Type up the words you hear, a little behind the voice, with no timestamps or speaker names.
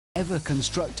ever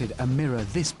constructed a mirror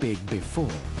this big before.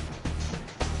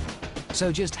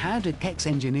 So just how did Keck's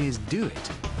engineers do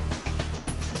it?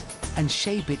 And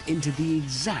shape it into the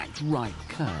exact right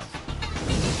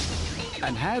curve?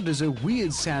 And how does a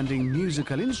weird-sounding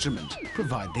musical instrument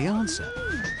provide the answer?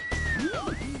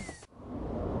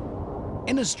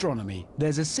 In astronomy,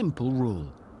 there's a simple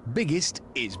rule. Biggest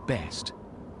is best.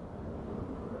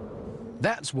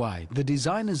 That's why the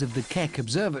designers of the Keck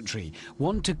Observatory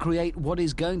want to create what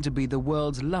is going to be the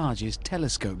world's largest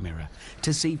telescope mirror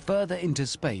to see further into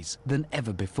space than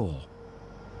ever before.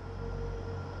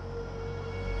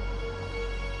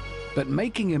 But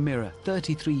making a mirror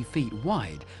 33 feet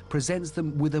wide presents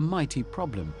them with a mighty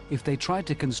problem if they try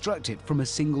to construct it from a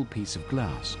single piece of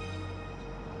glass.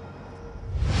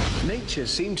 Nature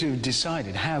seemed to have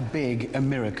decided how big a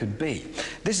mirror could be.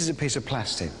 This is a piece of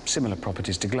plastic, similar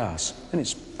properties to glass, and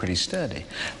it's pretty sturdy.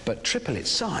 But triple its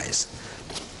size,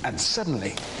 and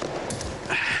suddenly,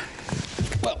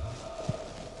 well,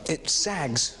 it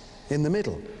sags in the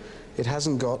middle. It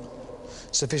hasn't got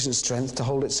sufficient strength to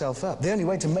hold itself up. The only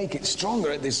way to make it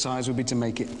stronger at this size would be to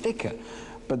make it thicker,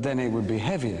 but then it would be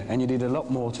heavier, and you need a lot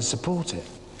more to support it.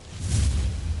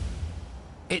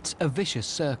 It's a vicious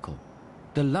circle.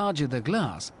 The larger the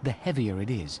glass, the heavier it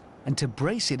is, and to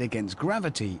brace it against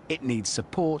gravity, it needs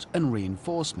support and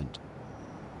reinforcement,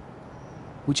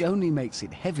 which only makes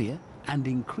it heavier and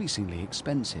increasingly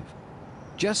expensive.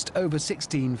 Just over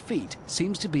 16 feet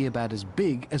seems to be about as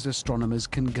big as astronomers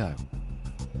can go.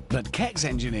 But Keck's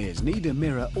engineers need a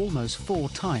mirror almost 4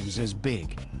 times as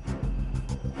big.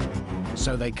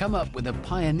 So they come up with a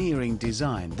pioneering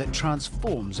design that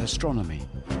transforms astronomy.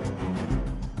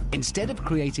 Instead of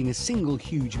creating a single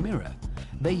huge mirror,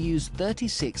 they use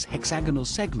 36 hexagonal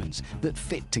segments that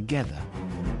fit together.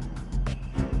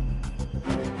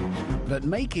 But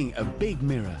making a big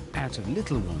mirror out of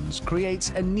little ones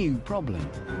creates a new problem.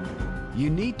 You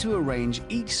need to arrange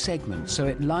each segment so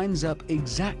it lines up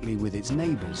exactly with its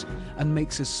neighbors and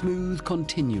makes a smooth,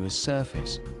 continuous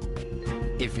surface.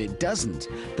 If it doesn't,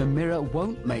 the mirror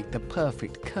won't make the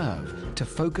perfect curve to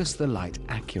focus the light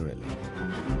accurately.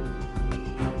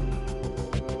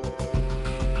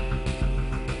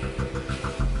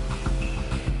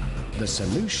 The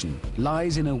solution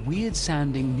lies in a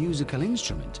weird-sounding musical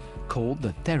instrument called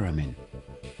the theremin.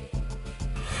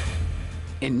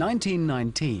 In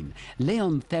 1919,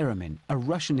 Leon Theremin, a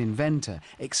Russian inventor,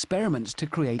 experiments to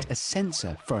create a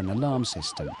sensor for an alarm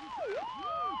system.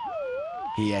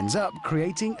 He ends up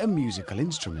creating a musical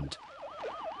instrument.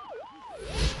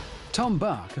 Tom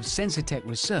Bach of Sensitech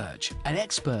Research, an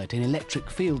expert in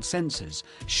electric field sensors,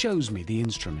 shows me the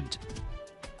instrument.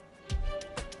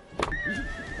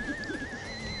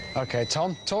 Okay,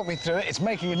 Tom, talk me through it. It's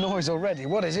making a noise already.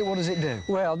 What is it? What does it do?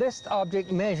 Well, this object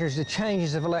measures the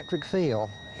changes of electric field.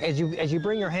 As you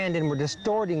bring your hand in, we're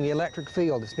distorting the electric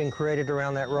field that's been created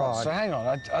around that rod. So hang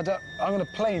on, I'm going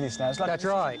to play this now. It's like That's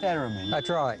right. A theremin. That's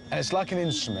right. And it's like an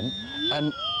instrument,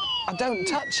 and I don't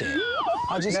touch it.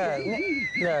 I just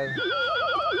No.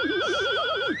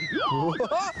 What?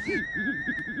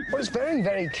 Well, it's very,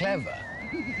 very clever.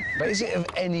 But is it of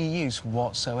any use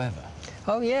whatsoever?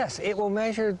 Oh, yes. It will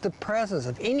measure the presence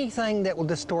of anything that will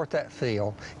distort that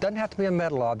field. It doesn't have to be a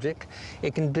metal object.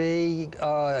 It can be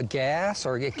a gas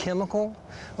or a chemical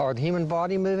or the human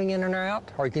body moving in and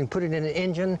out, or you can put it in an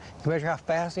engine to measure how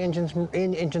fast the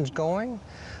engine's going.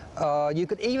 You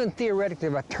could even theoretically,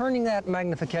 by turning that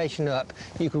magnification up,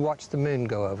 you could watch the moon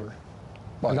go over.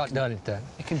 Well, not done it, though.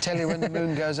 It can tell you when the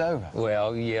moon goes over.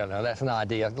 Well, yeah, no, that's an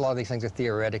idea. A lot of these things are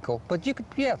theoretical. But you could,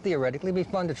 yeah, theoretically, it'd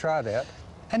be fun to try that.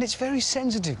 And it's very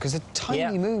sensitive, because a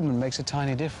tiny movement makes a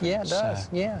tiny difference. Yeah, it does.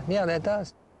 Yeah, that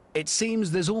does. It seems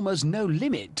there's almost no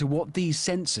limit to what these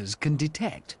sensors can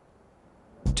detect.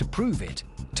 To prove it,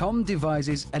 Tom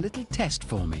devises a little test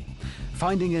for me,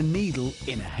 finding a needle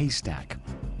in a haystack.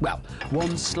 Well,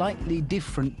 one slightly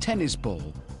different tennis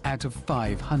ball out of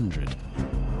 500.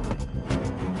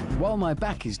 While my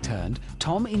back is turned,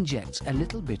 Tom injects a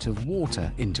little bit of water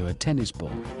into a tennis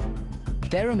ball.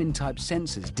 Theremin-type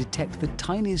sensors detect the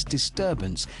tiniest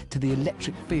disturbance to the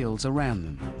electric fields around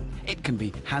them. It can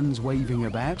be hands waving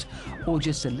about, or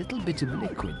just a little bit of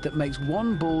liquid that makes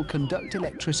one ball conduct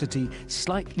electricity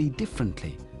slightly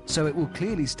differently, so it will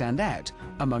clearly stand out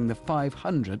among the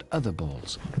 500 other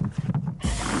balls.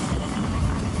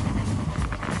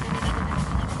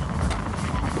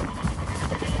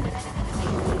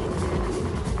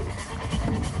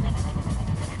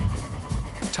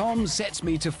 Tom sets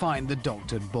me to find the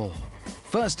doctored ball.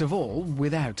 First of all,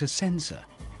 without a sensor.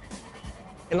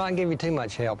 And I can give you too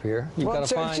much help here. You've got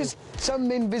to find... It's just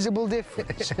some invisible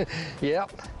difference.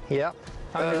 Yep.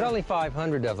 There's only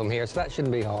 500 of them here, so that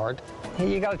shouldn't be hard.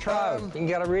 You got to try. You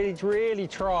got to really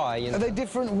try. You know? Are they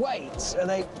different weights? Are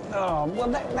they? Oh, well,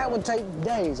 that would take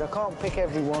days. I can't pick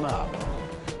every one up.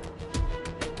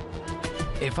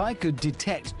 If I could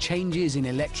detect changes in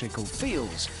electrical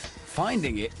fields,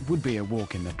 finding it would be a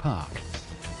walk in the park.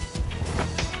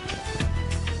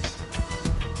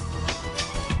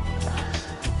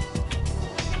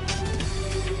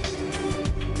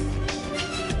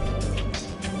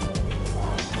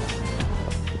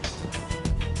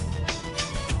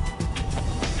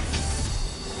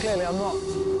 Clearly, I'm not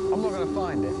going to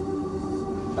find it.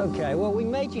 Okay, well, we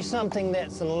made you something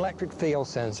that's an electric field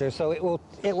sensor, so it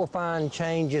will find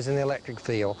changes in the electric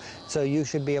field. So you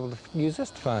should be able to use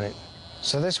this to find it.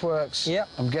 So this works, yep.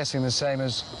 I'm guessing the same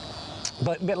as...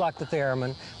 But a bit like the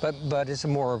theremin, but it's a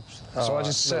more... so I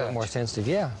just search? More sensitive,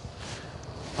 yeah.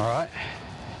 All right.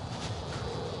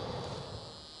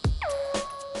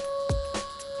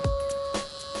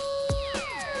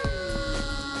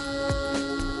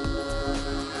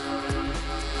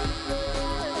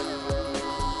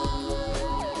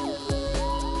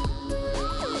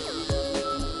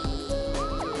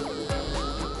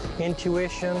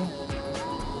 Intuition,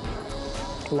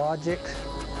 logic.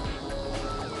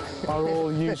 Are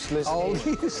all useless. All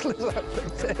useless, I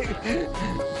think.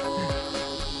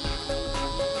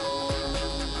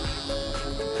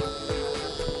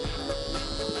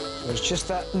 It's just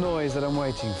that noise that I'm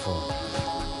waiting for.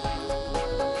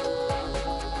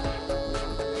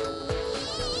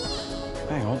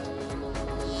 Hang on.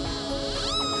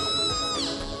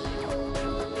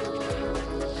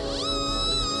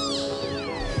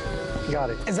 Got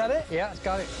it. Is that it? Yeah, it's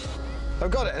got it. I've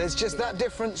got it, and it's just that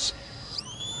difference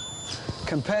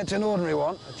compared to an ordinary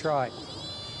one. That's right.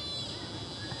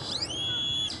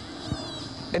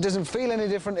 It doesn't feel any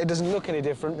different, it doesn't look any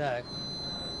different. No.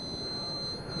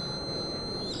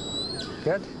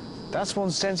 Good. That's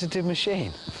one sensitive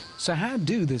machine. So how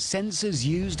do the sensors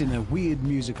used in a weird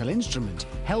musical instrument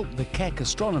help the Keck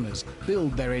astronomers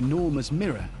build their enormous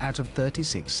mirror out of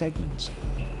 36 segments?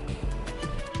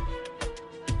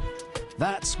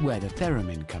 That's where the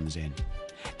theremin comes in.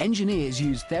 Engineers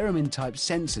use theremin-type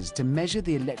sensors to measure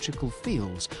the electrical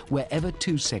fields wherever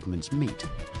two segments meet.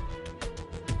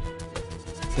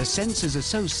 The sensors are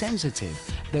so sensitive,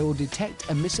 they will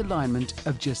detect a misalignment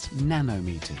of just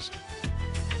nanometers.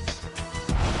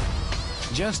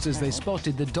 Just as they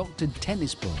spotted the doctored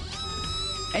tennis ball,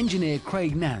 engineer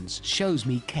Craig Nance shows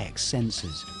me Keck's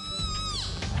sensors.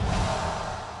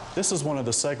 This is one of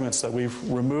the segments that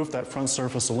we've removed that front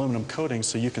surface aluminum coating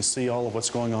so you can see all of what's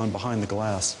going on behind the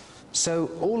glass. So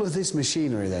all of this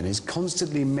machinery then is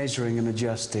constantly measuring and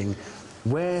adjusting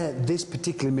where this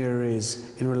particular mirror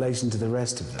is in relation to the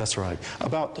rest of them. That's right.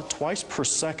 About twice per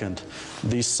second,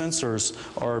 these sensors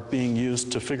are being used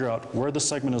to figure out where the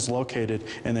segment is located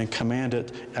and then command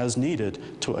it as needed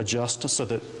to adjust so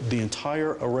that the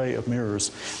entire array of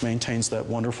mirrors maintains that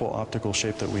wonderful optical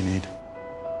shape that we need.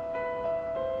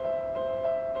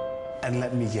 And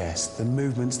let me guess, the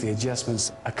movements, the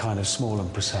adjustments are kind of small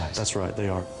and precise. That's right, they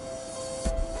are.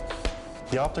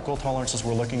 The optical tolerances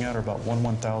we're looking at are about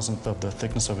 1/1000th of the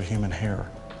thickness of a human hair.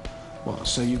 Well,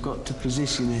 so you've got to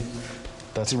position it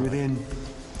That's to right. within...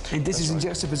 And this That's is in right.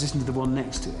 juxtaposition to the one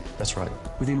next to it. That's right.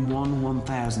 Within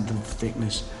 1/1000th of the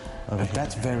thickness. Of a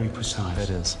That's human hair. very precise. It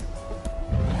is.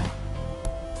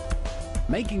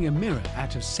 Making a mirror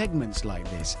out of segments like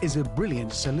this is a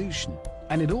brilliant solution,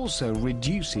 and it also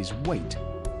reduces weight.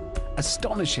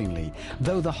 Astonishingly,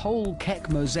 though the whole Keck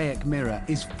mosaic mirror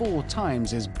is 4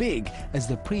 times as big as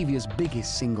the previous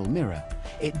biggest single mirror,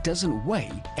 it doesn't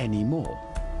weigh any more.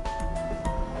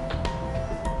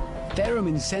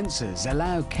 Theremin sensors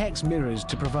allow Keck's mirrors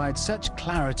to provide such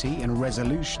clarity and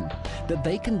resolution that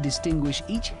they can distinguish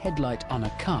each headlight on a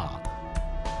car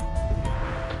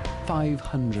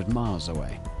 500 miles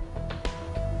away.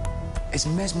 It's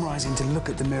mesmerizing to look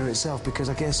at the mirror itself because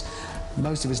I guess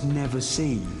most of us never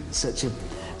see such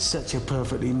a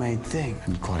perfectly made thing.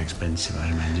 And quite expensive, I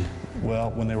imagine.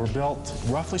 Well, when they were built,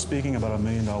 roughly speaking, about $1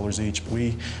 million each.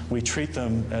 We treat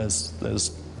them as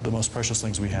the most precious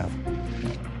things we have.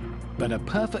 But a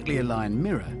perfectly aligned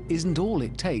mirror isn't all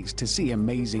it takes to see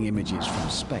amazing images from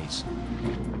space.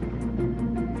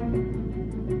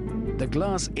 The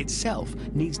glass itself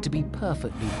needs to be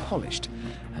perfectly polished,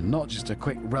 and not just a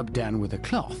quick rub down with a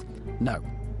cloth. No.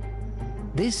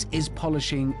 This is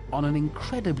polishing on an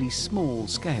incredibly small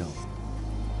scale.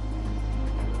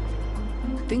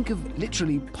 Think of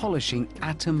literally polishing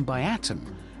atom by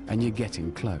atom, and you're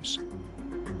getting close.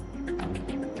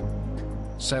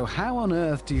 So how on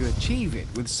earth do you achieve it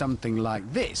with something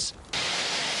like this?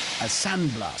 a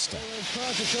sandblaster.